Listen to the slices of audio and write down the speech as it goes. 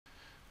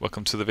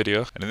welcome to the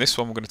video, and in this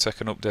one we're going to take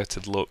an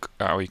updated look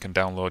at how you can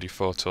download your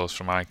photos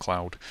from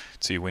iCloud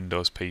to your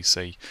Windows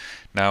PC.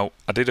 Now,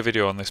 I did a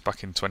video on this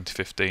back in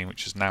 2015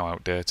 which is now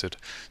outdated,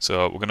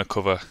 so we're going to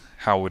cover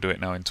how we do it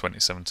now in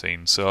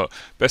 2017. So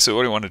basically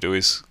what you want to do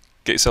is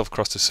get yourself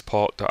across to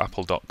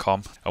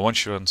support.apple.com, and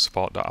once you're on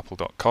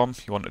support.apple.com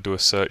you want to do a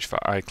search for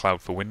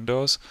iCloud for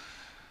Windows.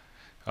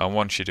 And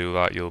once you do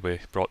that, you'll be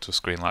brought to a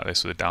screen like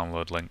this with a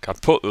download link.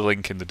 I've put the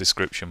link in the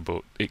description,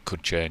 but it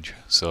could change.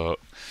 So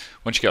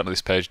once you get onto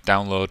this page,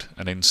 download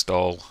and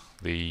install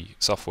the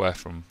software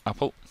from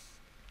Apple.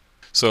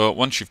 So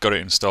once you've got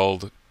it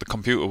installed, the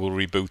computer will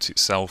reboot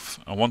itself,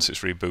 and once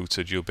it's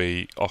rebooted you'll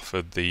be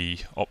offered the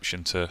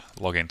option to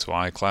log into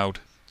iCloud.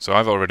 So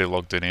I've already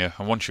logged in here,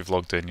 and once you've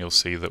logged in you'll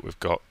see that we've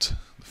got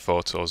the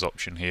photos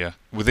option here.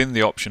 Within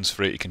the options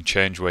for it you can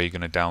change where you're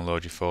going to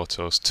download your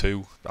photos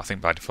to. I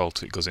think by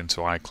default it goes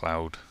into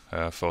iCloud,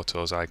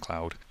 Photos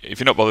iCloud. If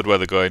you're not bothered where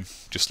they're going,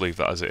 just leave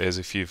that as it is.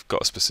 If you've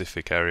got a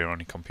specific area on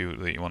your computer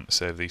that you want to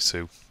save these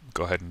to,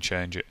 go ahead and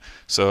change it.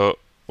 So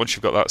once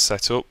you've got that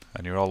set up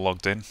and you're all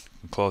logged in, you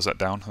can close that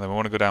down, and then we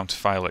want to go down to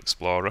File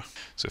Explorer.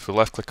 So if we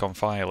left click on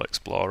File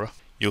Explorer,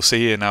 you'll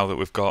see here now that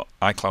we've got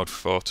iCloud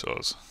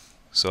Photos.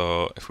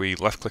 So if we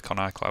left click on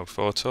iCloud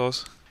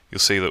Photos, you'll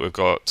see that we've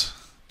got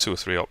 2 or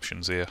 3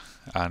 options here,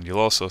 and you'll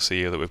also see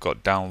here that we've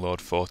got download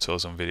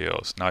photos and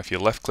videos. Now if you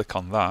left click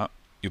on that,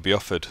 you'll be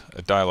offered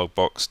a dialog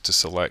box to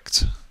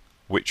select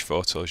which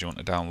photos you want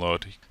to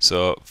download.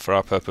 So for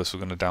our purpose we're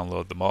going to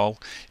download them all.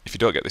 If you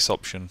don't get this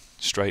option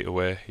straight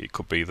away, it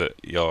could be that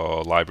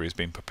your library has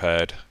been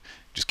prepared.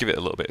 Just give it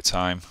a little bit of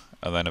time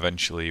and then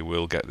eventually you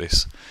will get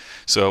this.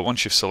 So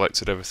once you've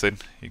selected everything,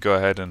 you go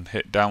ahead and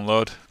hit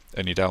download,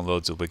 and your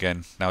downloads will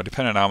begin. Now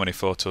depending on how many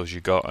photos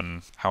you got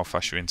and how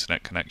fast your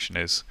internet connection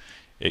is,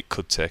 it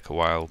could take a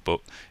while, but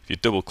if you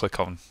double click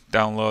on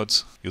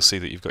downloads you'll see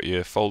that you've got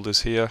your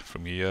folders here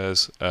from your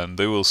years, and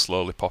they will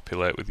slowly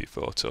populate with your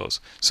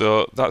photos.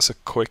 So that's a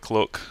quick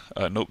look,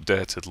 an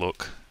updated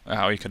look at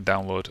how you can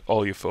download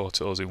all your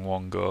photos in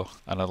one go,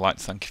 and I'd like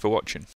to thank you for watching.